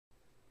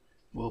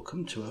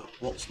Welcome to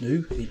What's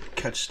New in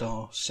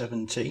CADSTAR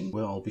 17,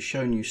 where I'll be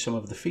showing you some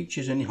of the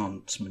features and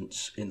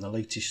enhancements in the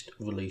latest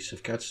release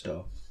of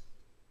CADSTAR.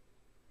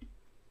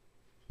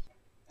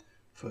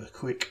 For a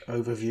quick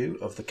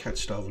overview of the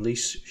CADSTAR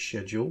release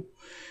schedule,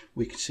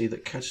 we can see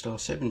that CADSTAR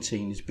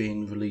 17 is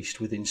being released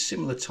within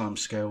similar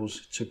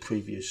timescales to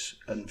previous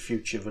and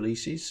future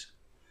releases,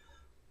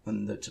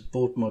 and that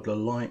Board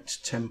Modeler Lite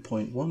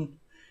 10.1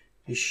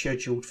 is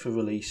scheduled for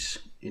release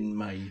in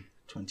May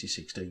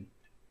 2016.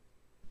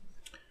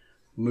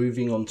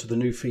 Moving on to the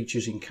new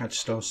features in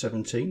CADSTAR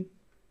 17,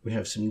 we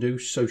have some new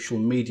social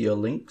media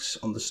links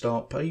on the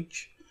start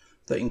page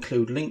that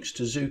include links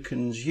to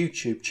Zuken's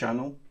YouTube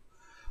channel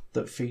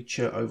that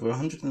feature over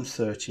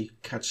 130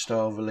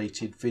 CADSTAR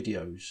related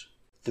videos.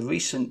 The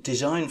recent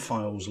design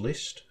files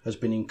list has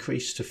been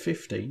increased to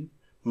 15,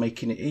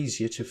 making it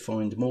easier to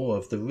find more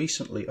of the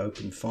recently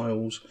opened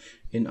files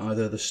in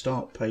either the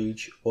start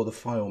page or the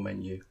file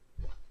menu.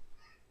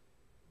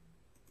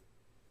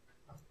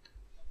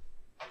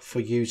 For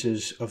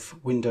users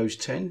of Windows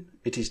 10,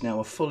 it is now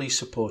a fully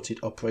supported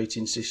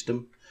operating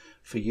system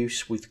for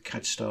use with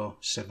CADSTAR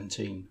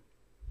 17.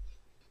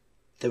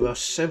 There are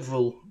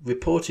several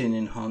reporting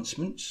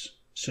enhancements,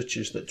 such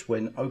as that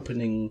when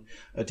opening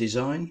a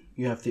design,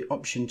 you have the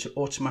option to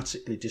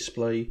automatically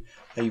display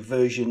a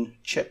version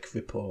check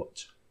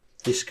report.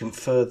 This can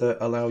further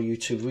allow you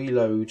to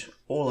reload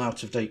all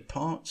out-of-date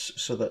parts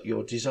so that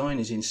your design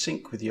is in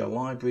sync with your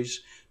libraries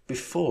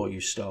before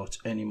you start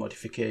any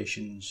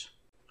modifications.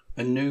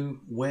 A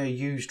new Where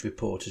Used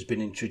report has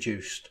been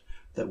introduced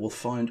that will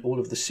find all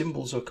of the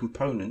symbols or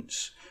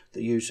components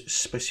that use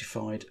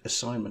specified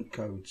assignment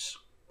codes.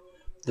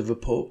 The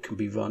report can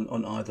be run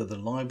on either the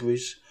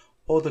libraries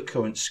or the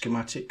current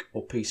schematic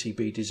or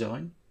PCB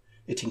design.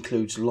 It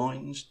includes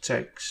lines,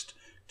 text,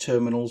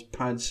 terminals,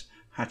 pads,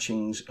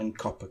 hatchings and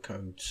copper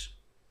codes.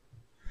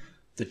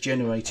 The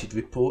generated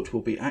report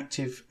will be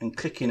active, and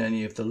clicking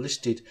any of the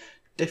listed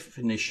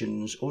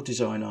definitions or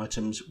design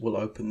items will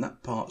open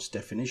that part's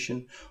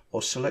definition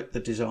or select the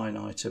design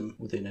item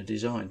within a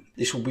design.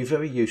 This will be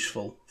very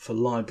useful for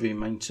library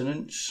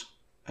maintenance,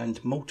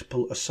 and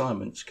multiple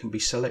assignments can be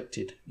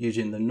selected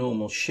using the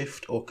normal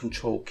shift or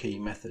control key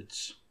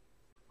methods.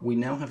 We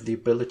now have the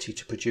ability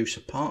to produce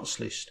a parts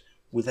list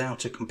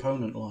without a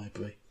component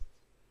library.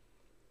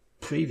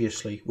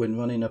 Previously, when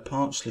running a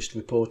parts list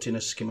report in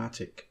a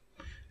schematic,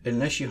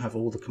 unless you have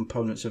all the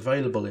components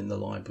available in the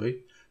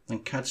library, then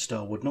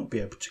CADSTAR would not be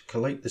able to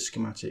collate the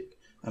schematic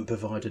and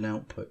provide an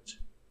output.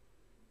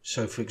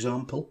 So for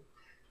example,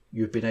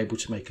 you've been able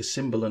to make a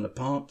symbol and a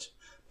part,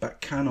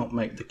 but cannot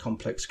make the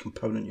complex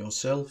component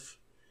yourself.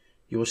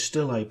 You are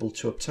still able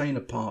to obtain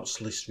a parts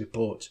list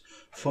report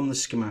from the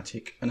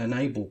schematic and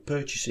enable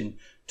purchasing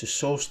to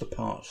source the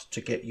parts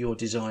to get your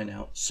design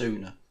out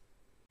sooner.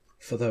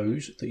 For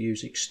those that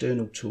use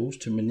external tools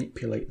to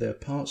manipulate their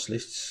parts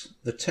lists,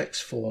 the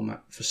text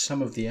format for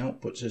some of the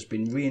outputs has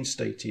been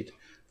reinstated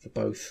for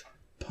both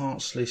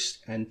parts list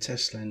and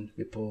testland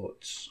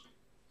reports.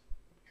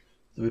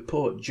 The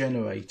report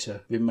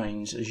generator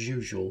remains as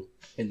usual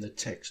in the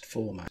text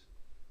format.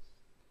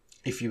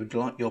 If you would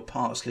like your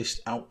parts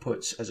list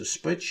outputs as a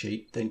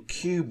spreadsheet, then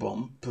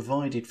QBOM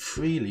provided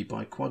freely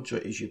by Quadra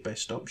is your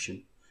best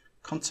option.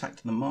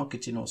 Contact the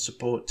marketing or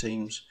support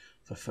teams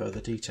for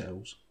further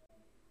details.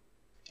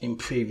 In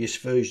previous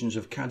versions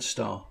of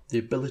CADSTAR, the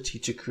ability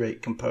to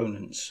create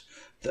components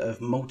that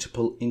have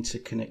multiple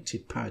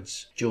interconnected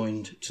pads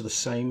joined to the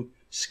same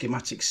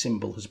schematic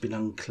symbol has been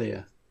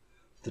unclear.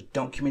 The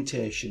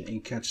documentation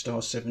in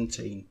CADSTAR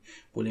 17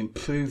 will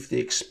improve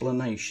the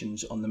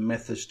explanations on the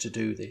methods to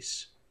do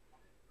this.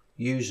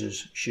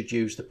 Users should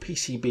use the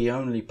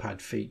PCB-only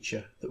pad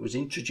feature that was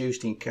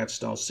introduced in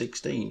CADSTAR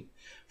 16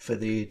 for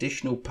the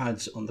additional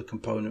pads on the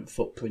component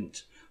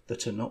footprint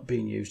that are not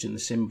being used in the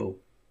symbol.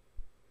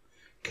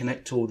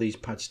 Connect all these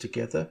pads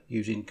together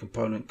using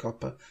component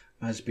copper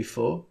as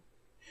before.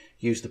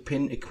 Use the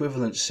pin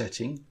equivalence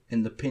setting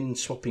in the pin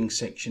swapping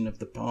section of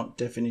the part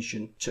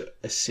definition to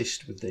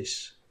assist with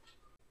this.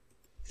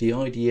 The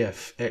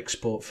IDF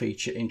export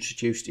feature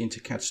introduced into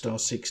CADSTAR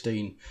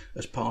 16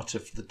 as part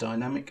of the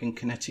dynamic and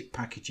kinetic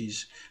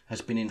packages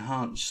has been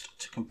enhanced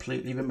to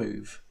completely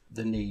remove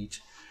the need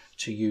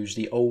to use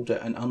the older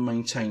and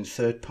unmaintained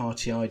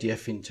third-party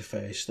IDF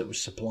interface that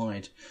was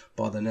supplied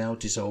by the now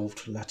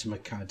dissolved Latimer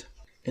CAD.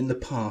 In the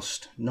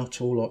past, not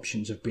all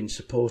options have been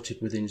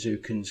supported within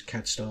Zuken's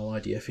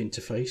CADSTAR IDF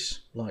interface,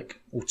 like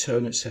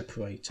alternate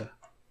separator,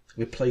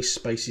 replace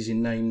spaces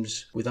in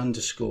names with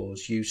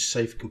underscores, use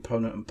safe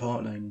component and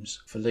part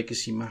names for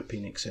legacy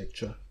mapping,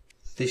 etc.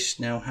 This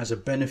now has a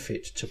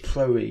benefit to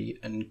ProE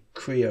and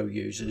Creo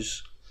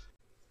users.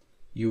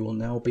 You will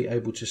now be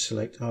able to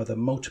select either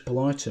multiple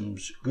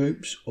items,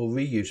 groups or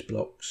reuse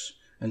blocks,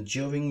 and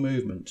during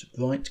movement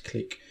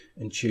right-click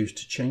and choose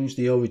to change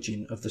the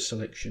origin of the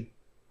selection.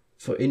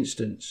 For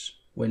instance,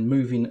 when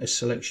moving a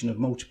selection of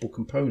multiple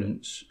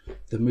components,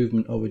 the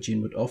movement origin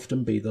would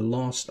often be the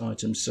last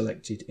item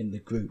selected in the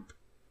group.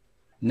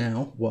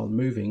 Now, while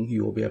moving,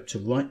 you will be able to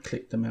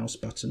right-click the mouse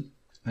button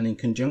and in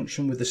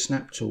conjunction with the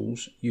snap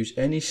tools, use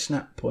any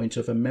snap point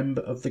of a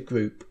member of the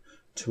group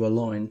to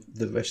align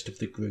the rest of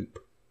the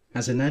group.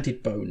 As an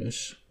added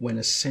bonus, when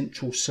a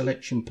central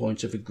selection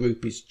point of a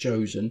group is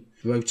chosen,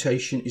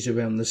 rotation is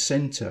around the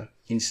center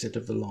instead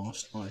of the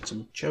last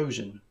item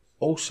chosen.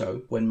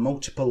 Also, when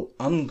multiple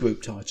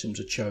ungrouped items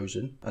are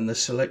chosen and the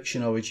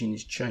selection origin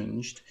is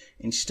changed,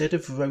 instead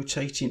of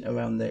rotating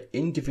around their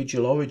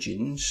individual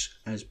origins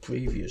as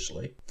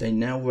previously, they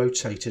now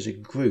rotate as a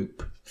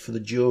group for the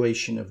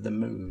duration of the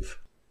move.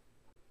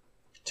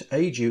 To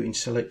aid you in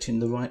selecting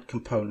the right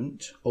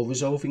component or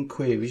resolving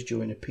queries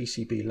during a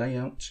PCB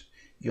layout,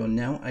 you are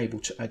now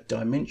able to add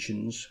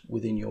dimensions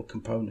within your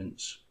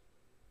components.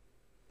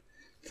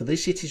 For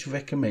this, it is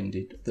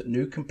recommended that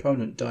new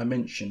component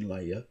dimension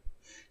layer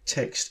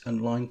text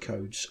and line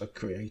codes are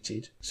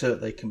created so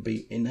that they can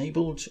be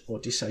enabled or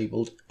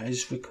disabled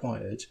as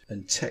required,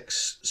 and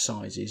text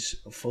sizes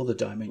for the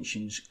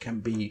dimensions can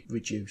be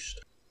reduced.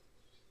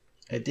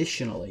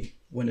 Additionally,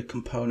 when a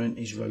component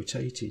is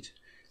rotated,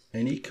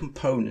 any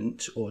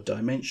component or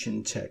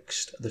dimension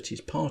text that is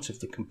part of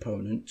the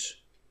component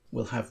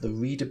will have the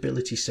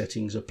readability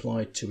settings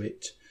applied to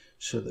it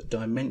so that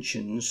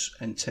dimensions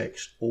and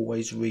text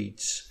always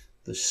reads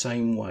the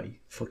same way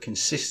for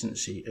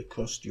consistency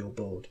across your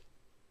board.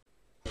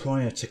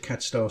 Prior to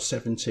CADSTAR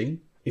 17,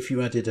 if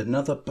you added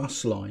another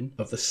bus line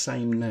of the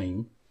same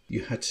name,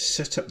 you had to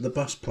set up the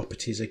bus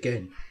properties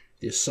again,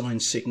 the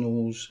assigned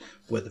signals,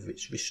 whether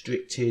it's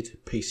restricted,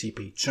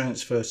 PCB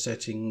transfer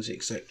settings,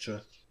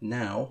 etc.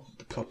 Now,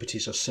 the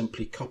properties are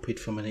simply copied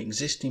from an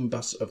existing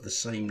bus of the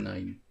same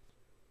name.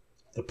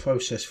 The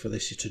process for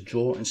this is to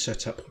draw and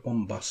set up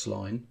one bus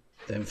line,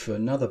 then for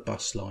another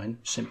bus line,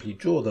 simply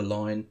draw the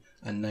line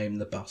and name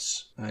the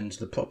bus, and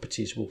the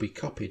properties will be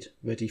copied,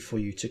 ready for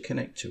you to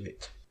connect to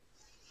it.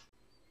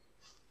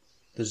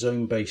 The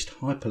zone-based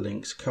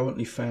hyperlinks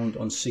currently found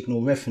on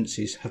signal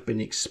references have been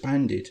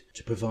expanded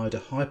to provide a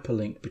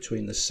hyperlink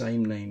between the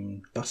same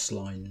name bus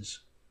lines.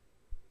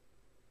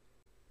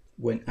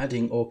 When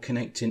adding or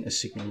connecting a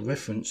signal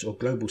reference or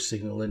global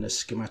signal in a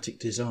schematic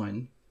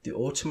design, the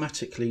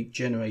automatically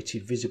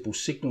generated visible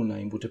signal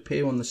name would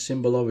appear on the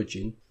symbol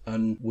origin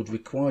and would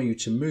require you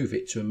to move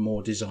it to a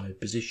more desired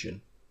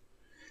position.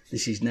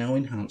 This is now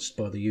enhanced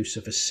by the use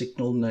of a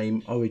signal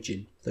name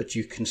origin that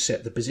you can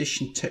set the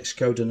position, text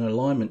code and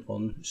alignment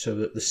on so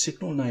that the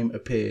signal name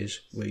appears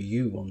where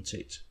you want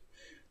it.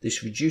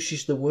 This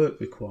reduces the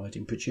work required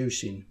in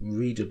producing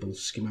readable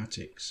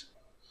schematics.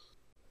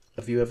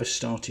 Have you ever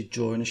started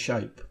drawing a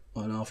shape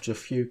and after a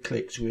few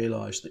clicks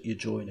realised that you're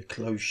drawing a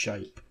closed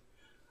shape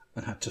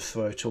and had to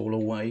throw it all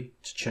away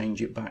to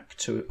change it back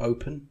to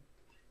open?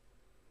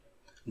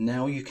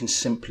 Now you can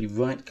simply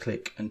right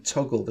click and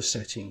toggle the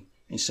setting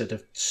instead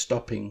of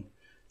stopping,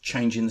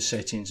 changing the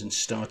settings and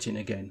starting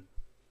again.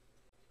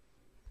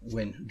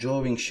 When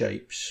drawing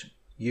shapes,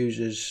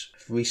 users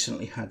have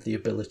recently had the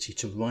ability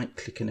to right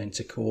click and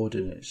enter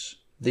coordinates.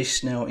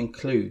 This now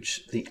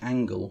includes the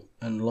angle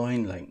and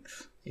line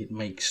length. It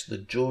makes the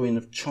drawing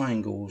of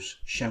triangles,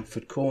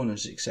 chamfered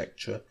corners,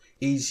 etc.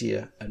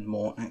 easier and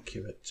more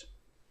accurate.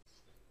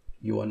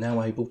 You are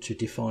now able to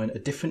define a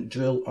different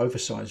drill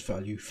oversize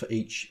value for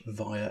each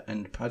via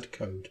and pad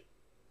code.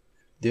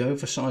 The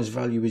oversize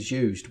value is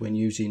used when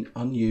using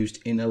unused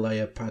inner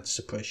layer pad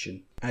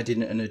suppression,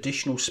 adding an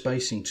additional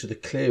spacing to the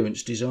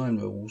clearance design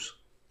rules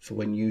for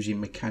when using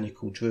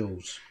mechanical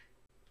drills.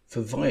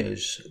 For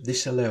vias,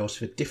 this allows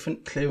for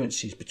different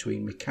clearances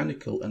between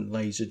mechanical and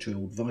laser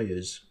drilled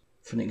vias.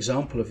 For an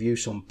example of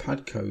use on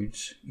pad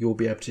codes, you'll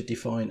be able to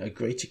define a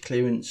greater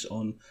clearance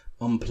on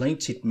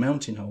unplated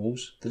mounting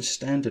holes than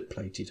standard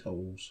plated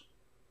holes.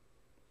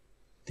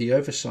 The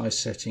oversize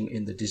setting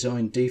in the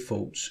design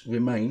defaults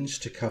remains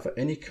to cover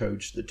any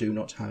codes that do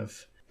not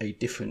have a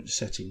different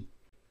setting.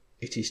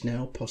 It is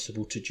now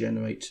possible to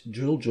generate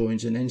drill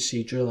joins and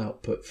NC drill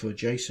output for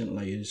adjacent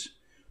layers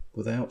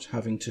without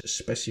having to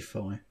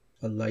specify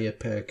a layer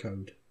pair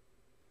code.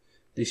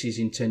 This is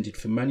intended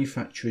for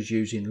manufacturers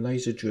using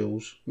laser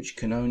drills which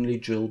can only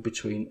drill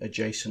between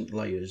adjacent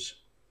layers.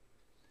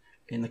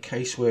 In the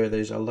case where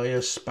there's a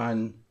layer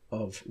span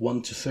of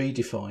 1 to 3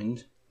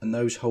 defined and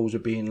those holes are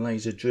being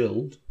laser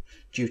drilled,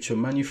 due to a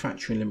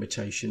manufacturing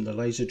limitation, the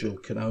laser drill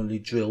can only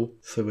drill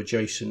through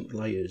adjacent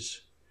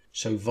layers.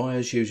 So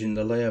vias using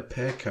the layer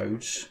pair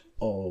codes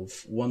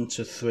of 1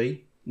 to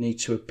 3 need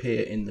to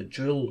appear in the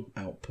drill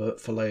output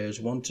for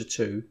layers 1 to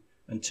 2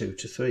 and 2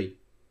 to 3.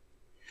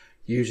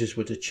 Users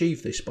would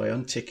achieve this by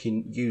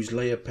unticking Use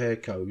Layer Pair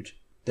Code,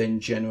 then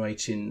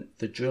generating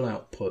the drill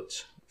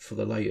output for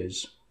the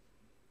layers.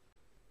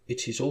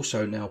 It is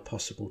also now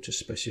possible to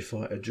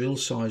specify a drill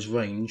size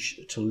range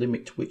to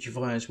limit which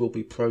vias will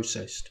be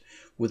processed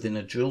within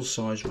a drill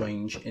size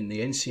range in the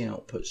NC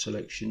Output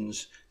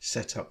Selections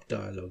Setup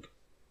dialog.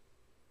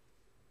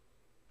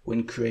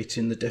 When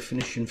creating the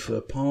definition for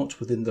a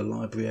part within the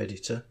library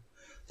editor,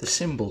 the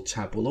Symbol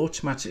tab will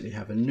automatically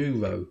have a new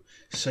row,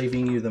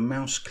 saving you the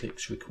mouse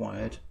clicks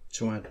required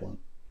to add one.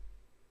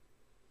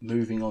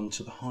 Moving on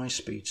to the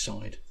high-speed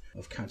side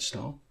of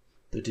CADSTAR,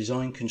 The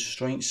design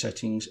constraint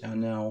settings are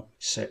now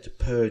set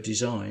per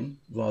design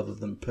rather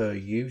than per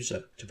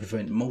user to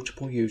prevent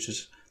multiple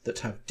users that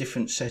have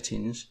different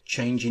settings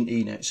changing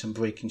enets and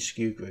breaking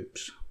SKU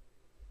groups.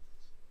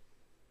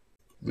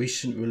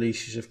 Recent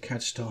releases of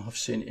CADSTAR have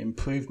seen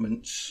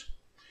improvements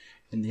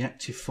in the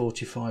Active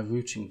 45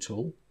 routing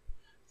tool.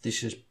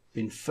 This has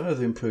been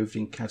further improved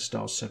in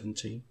CADSTAR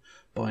 17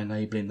 by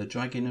enabling the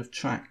dragging of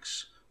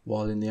tracks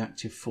while in the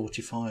Active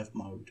 45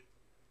 mode,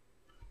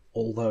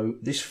 although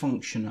this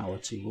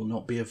functionality will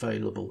not be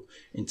available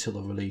until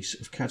the release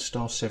of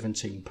CADSTAR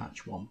 17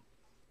 patch 1.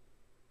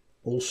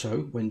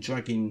 Also, when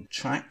dragging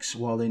tracks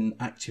while in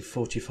Active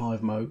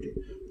 45 mode,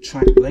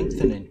 track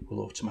lengthening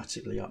will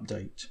automatically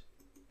update.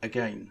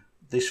 Again,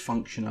 this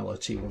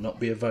functionality will not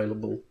be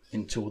available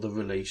until the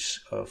release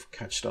of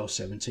CADSTAR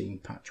 17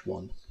 patch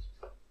 1.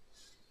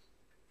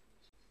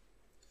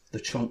 The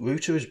trunk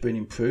router has been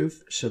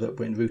improved so that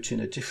when routing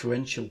a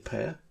differential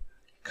pair,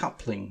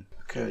 coupling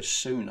occurs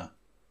sooner.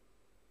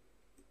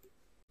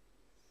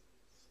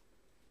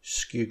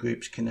 SKU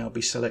groups can now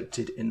be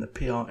selected in the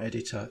PR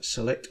editor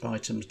Select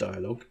Items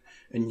dialog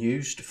and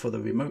used for the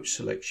remote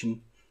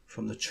selection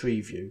from the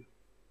tree view.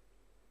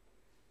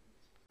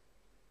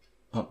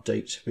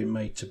 Updates have been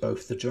made to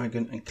both the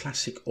Dragon and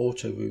Classic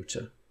Auto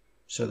Router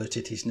so that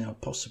it is now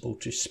possible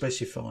to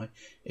specify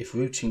if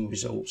routing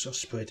results are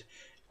spread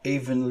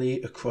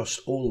evenly across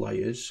all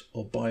layers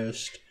or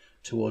biased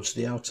towards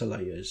the outer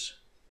layers.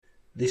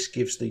 This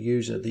gives the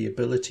user the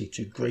ability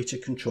to greater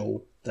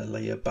control their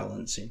layer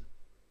balancing.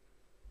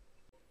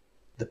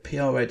 The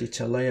PR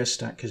editor layer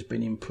stack has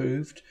been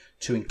improved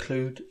to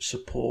include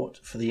support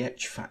for the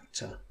etch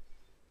factor.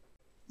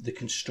 The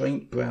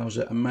constraint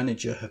browser and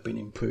manager have been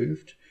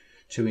improved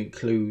to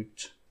include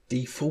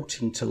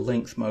defaulting to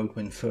length mode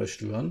when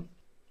first run.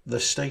 The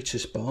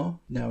status bar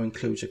now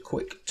includes a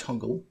quick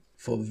toggle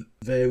for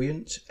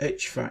variant,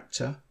 etch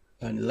factor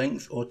and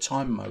length or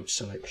time mode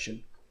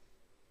selection.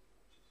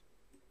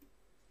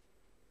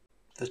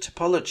 The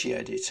topology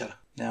editor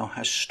now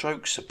has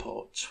stroke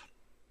support.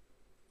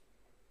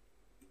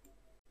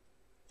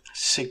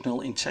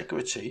 Signal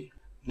integrity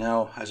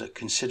now has a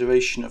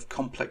consideration of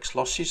complex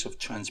losses of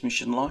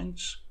transmission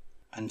lines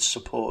and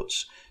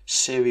supports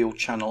serial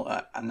channel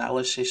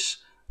analysis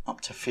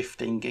up to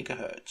 15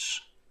 GHz.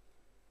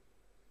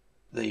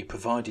 The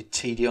provided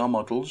TDR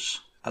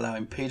models allow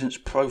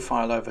impedance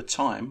profile over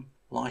time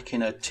like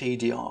in a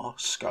TDR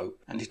scope,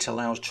 and it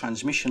allows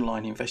transmission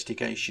line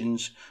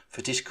investigations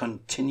for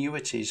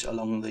discontinuities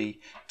along the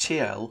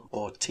TL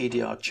or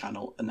TDR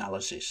channel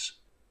analysis.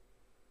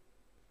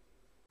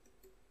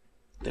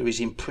 There is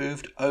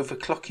improved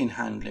overclocking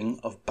handling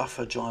of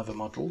buffer driver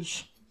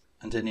models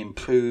and an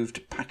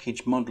improved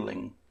package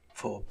modelling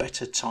for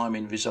better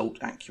timing result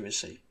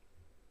accuracy.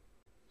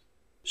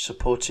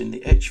 Supporting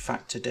the etch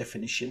factor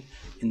definition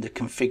in the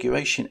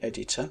configuration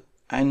editor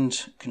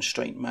and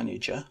constraint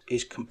manager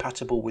is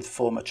compatible with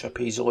former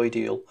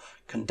trapezoidal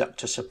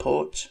conductor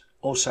support,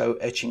 also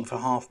etching for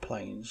half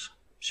planes,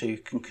 so you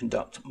can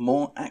conduct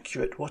more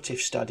accurate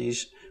what-if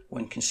studies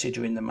when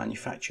considering the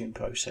manufacturing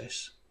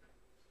process.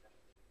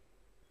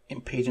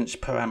 Impedance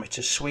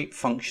parameter sweep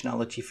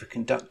functionality for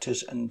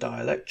conductors and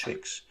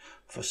dielectrics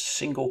for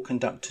single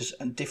conductors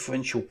and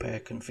differential pair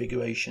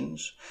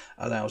configurations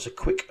allows a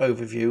quick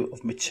overview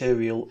of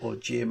material or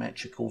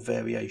geometrical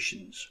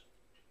variations.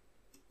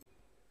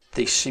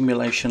 The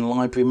Simulation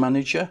Library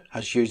Manager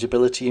has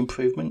usability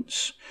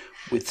improvements,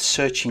 with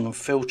searching and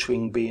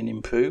filtering being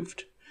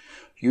improved,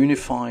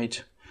 unified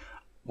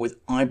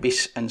with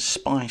IBIS and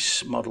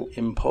SPICE model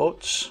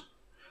imports,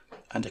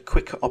 and a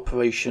quicker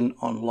operation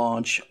on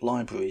large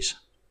libraries.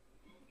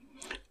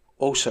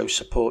 Also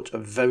support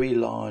of very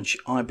large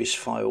IBIS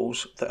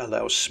files that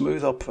allows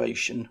smooth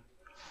operation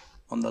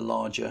on the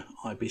larger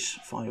IBIS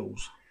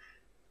files.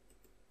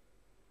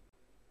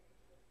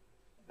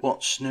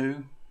 What's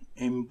new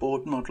in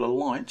Board Modeler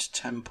Lite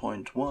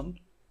 10.1?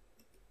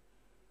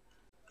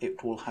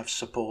 It will have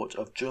support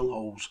of drill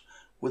holes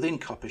within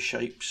copper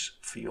shapes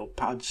for your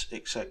pads,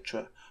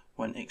 etc.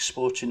 when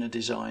exporting a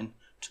design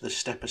to the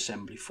step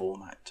assembly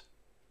format.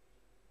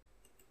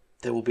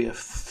 There will be a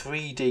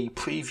 3D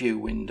preview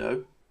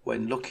window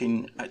when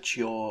looking at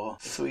your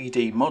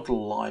 3D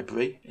model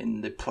library in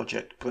the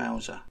project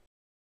browser.